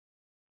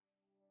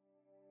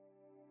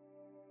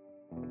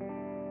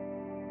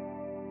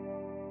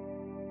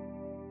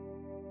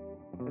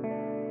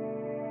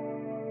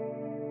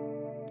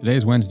Today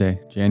is Wednesday,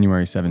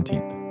 January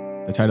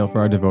 17th. The title for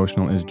our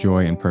devotional is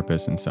Joy and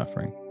Purpose in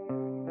Suffering.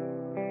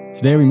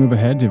 Today we move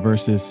ahead to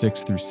verses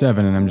 6 through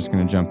 7, and I'm just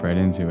going to jump right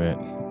into it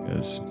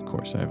because, of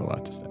course, I have a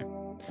lot to say.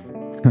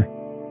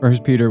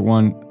 1 Peter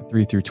 1,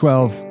 3 through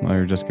 12,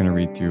 we're just going to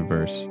read through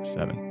verse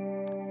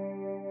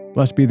 7.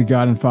 Blessed be the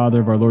God and Father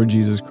of our Lord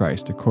Jesus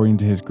Christ. According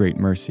to his great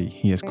mercy,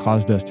 he has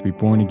caused us to be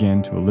born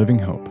again to a living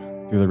hope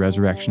through the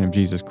resurrection of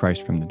Jesus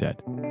Christ from the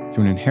dead,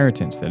 to an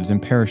inheritance that is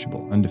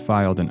imperishable,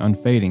 undefiled, and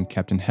unfading,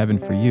 kept in heaven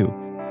for you,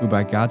 who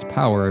by God's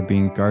power are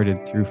being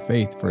guarded through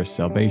faith for a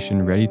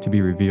salvation ready to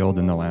be revealed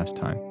in the last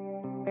time.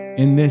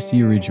 In this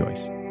you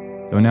rejoice,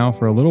 though now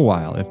for a little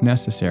while, if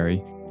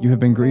necessary, you have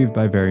been grieved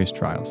by various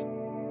trials,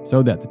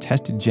 so that the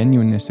tested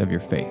genuineness of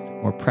your faith,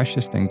 more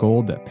precious than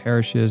gold that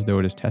perishes though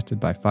it is tested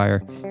by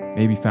fire,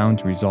 may be found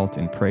to result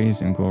in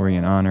praise and glory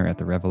and honor at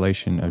the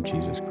revelation of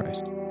Jesus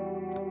Christ.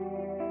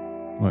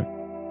 What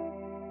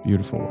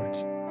beautiful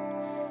words.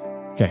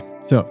 Okay,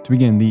 so to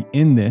begin, the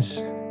in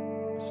this,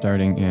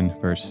 starting in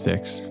verse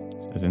 6,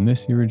 says, in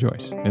this you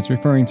rejoice. It's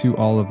referring to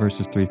all of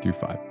verses 3 through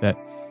 5, that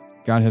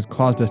God has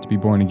caused us to be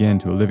born again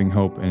to a living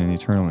hope and an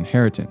eternal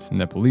inheritance, and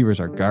that believers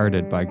are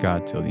guarded by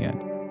God till the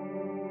end.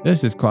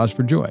 This is cause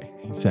for joy,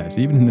 he says,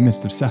 even in the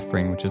midst of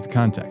suffering, which is the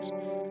context.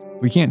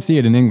 We can't see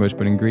it in English,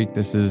 but in Greek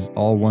this is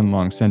all one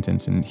long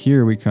sentence, and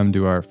here we come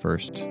to our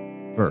first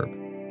verb,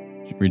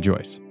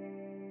 rejoice.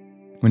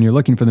 When you're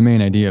looking for the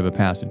main idea of a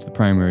passage, the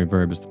primary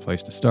verb is the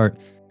place to start,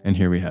 and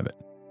here we have it.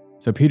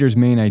 So Peter's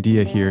main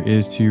idea here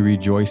is to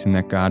rejoice in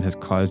that God has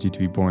caused you to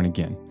be born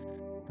again,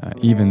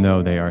 even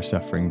though they are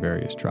suffering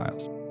various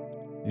trials.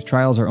 These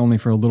trials are only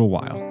for a little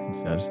while, he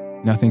says,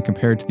 nothing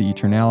compared to the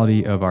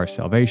eternality of our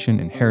salvation,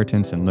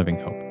 inheritance, and living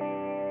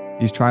hope.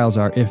 These trials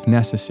are if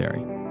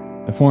necessary.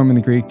 The form in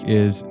the Greek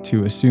is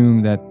to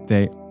assume that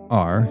they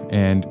are,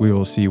 and we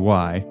will see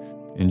why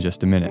in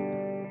just a minute.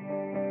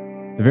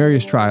 The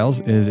various trials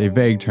is a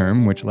vague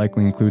term which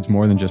likely includes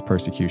more than just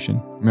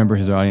persecution. Remember,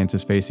 his audience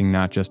is facing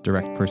not just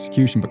direct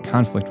persecution, but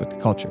conflict with the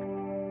culture.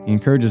 He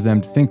encourages them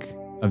to think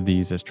of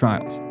these as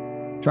trials.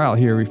 Trial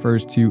here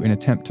refers to an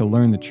attempt to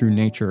learn the true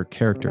nature or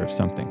character of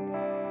something.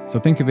 So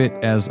think of it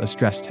as a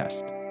stress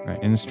test,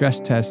 right? In a stress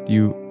test,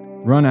 you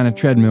run on a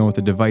treadmill with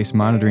a device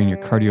monitoring your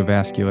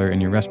cardiovascular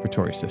and your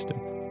respiratory system.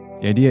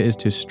 The idea is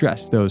to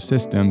stress those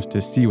systems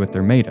to see what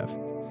they're made of.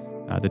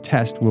 The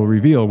test will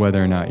reveal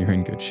whether or not you're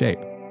in good shape.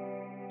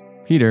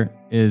 Peter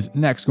is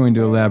next going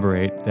to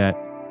elaborate that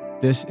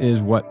this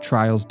is what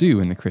trials do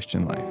in the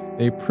Christian life.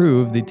 They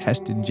prove the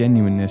tested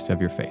genuineness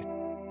of your faith.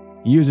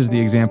 He uses the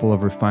example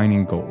of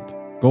refining gold.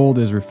 Gold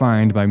is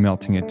refined by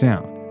melting it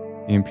down.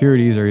 The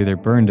impurities are either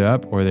burned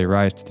up or they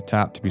rise to the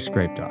top to be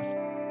scraped off.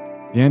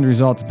 The end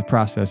result of the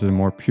process is a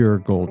more pure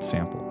gold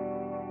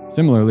sample.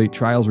 Similarly,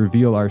 trials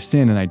reveal our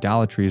sin and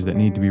idolatries that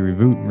need to be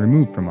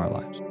removed from our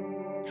lives.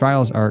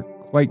 Trials are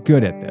quite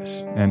good at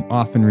this and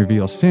often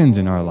reveal sins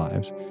in our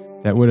lives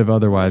that would have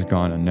otherwise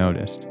gone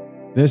unnoticed.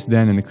 This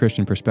then, in the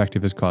Christian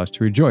perspective, is cause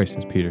to rejoice,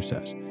 as Peter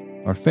says.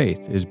 Our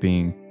faith is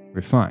being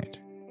refined.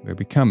 We're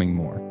becoming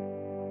more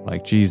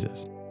like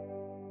Jesus.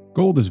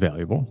 Gold is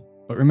valuable,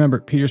 but remember,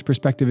 Peter's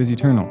perspective is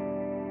eternal.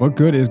 What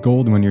good is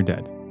gold when you're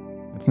dead?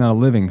 It's not a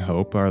living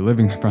hope. If our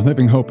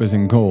living hope is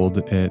in gold,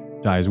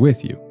 it dies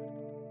with you.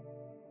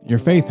 Your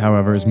faith,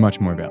 however, is much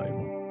more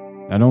valuable.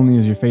 Not only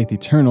is your faith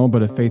eternal,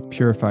 but a faith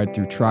purified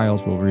through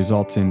trials will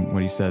result in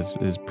what he says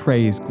is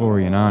praise,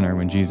 glory, and honor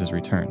when Jesus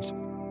returns.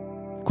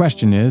 The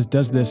question is,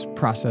 does this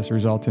process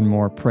result in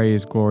more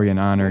praise, glory, and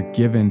honor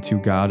given to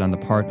God on the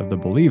part of the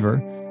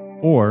believer,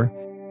 or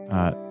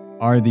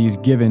are these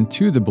given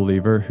to the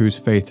believer whose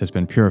faith has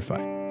been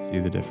purified? See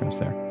the difference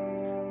there.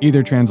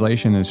 Either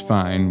translation is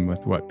fine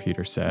with what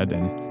Peter said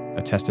and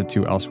attested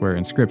to elsewhere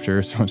in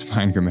Scripture, so it's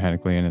fine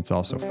grammatically and it's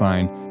also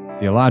fine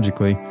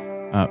theologically.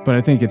 But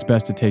I think it's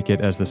best to take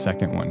it as the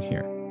second one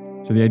here.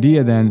 So the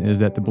idea then is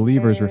that the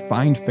believer's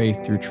refined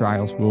faith through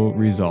trials will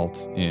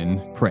result in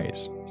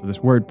praise. So this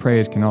word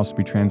praise can also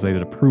be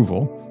translated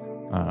approval.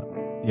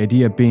 The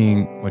idea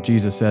being what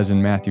Jesus says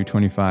in Matthew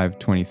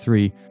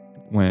 25:23,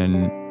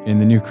 when in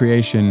the new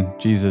creation,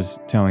 Jesus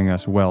telling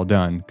us, well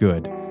done,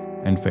 good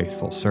and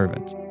faithful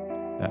servant.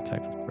 That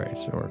type of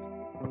praise or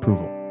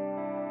approval.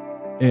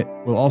 It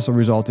will also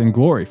result in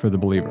glory for the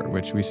believer,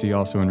 which we see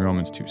also in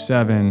Romans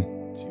 2:7,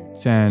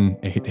 2:10,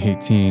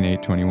 8:18,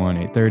 8:21,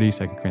 8:30,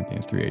 2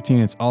 Corinthians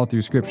 3:18. It's all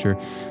through Scripture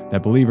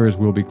that believers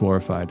will be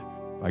glorified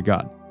by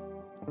God.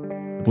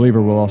 The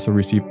believer will also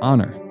receive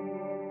honor.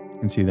 You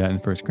can see that in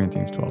 1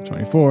 Corinthians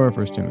 12:24,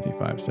 1 Timothy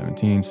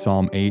 5:17,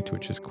 Psalm 8,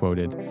 which is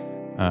quoted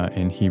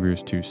in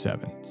Hebrews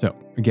 2:7. So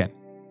again,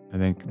 I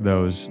think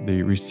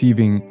the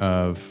receiving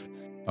of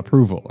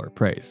approval or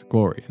praise,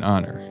 glory, and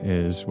honor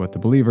is what the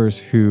believers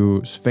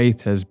whose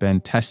faith has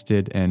been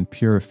tested and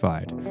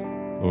purified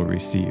will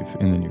receive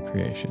in the new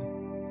creation.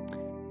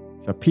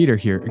 So Peter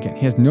here, again,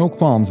 he has no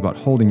qualms about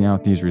holding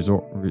out these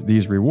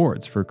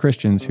rewards for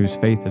Christians whose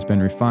faith has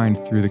been refined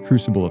through the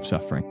crucible of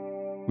suffering.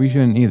 We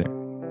shouldn't either.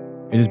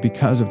 It is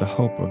because of the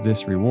hope of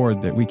this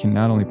reward that we can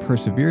not only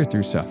persevere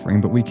through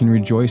suffering, but we can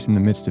rejoice in the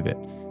midst of it,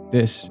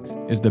 This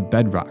is the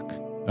bedrock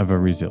of a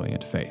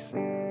resilient faith.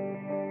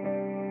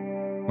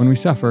 When we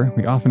suffer,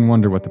 we often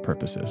wonder what the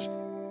purpose is.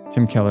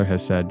 Tim Keller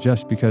has said,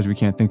 just because we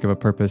can't think of a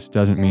purpose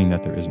doesn't mean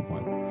that there isn't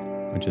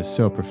one, which is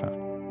so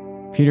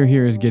profound. Peter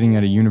here is getting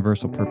at a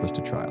universal purpose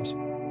to trials.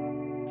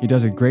 He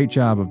does a great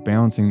job of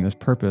balancing this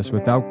purpose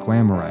without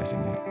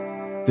glamorizing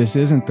it. This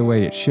isn't the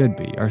way it should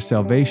be. Our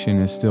salvation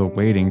is still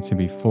waiting to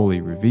be fully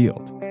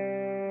revealed.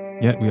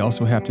 Yet we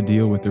also have to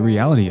deal with the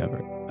reality of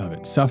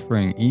it.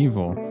 Suffering,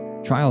 evil,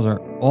 trials are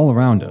all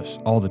around us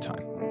all the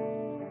time.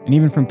 And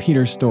even from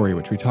Peter's story,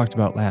 which we talked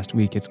about last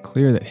week, it's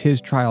clear that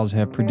his trials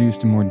have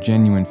produced a more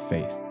genuine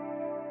faith.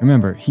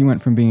 Remember, he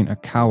went from being a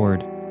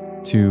coward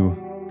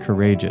to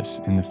courageous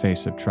in the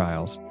face of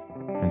trials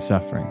and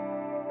suffering.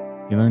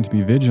 He learned to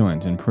be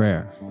vigilant in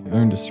prayer. He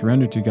learned to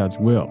surrender to God's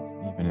will,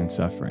 even in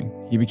suffering.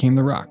 He became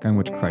the rock on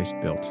which Christ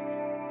built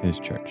his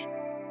church.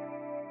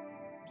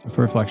 So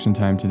for reflection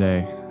time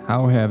today,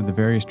 how have the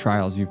various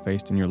trials you've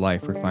faced in your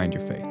life refined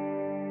your faith?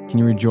 Can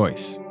you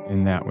rejoice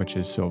in that which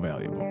is so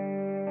valuable?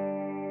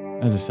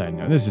 As a side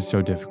note, this is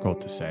so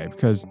difficult to say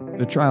because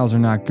the trials are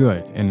not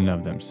good in and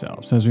of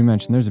themselves. As we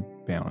mentioned, there's a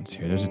balance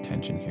here, there's a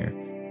tension here.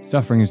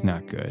 Suffering is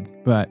not good,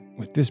 but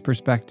with this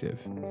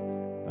perspective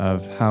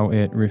of how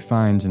it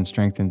refines and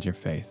strengthens your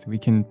faith, we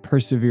can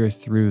persevere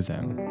through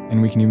them,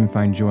 and we can even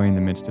find joy in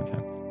the midst of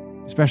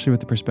them, especially with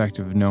the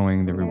perspective of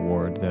knowing the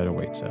reward that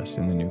awaits us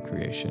in the new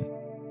creation.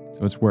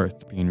 So it's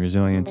worth being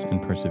resilient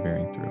and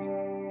persevering through.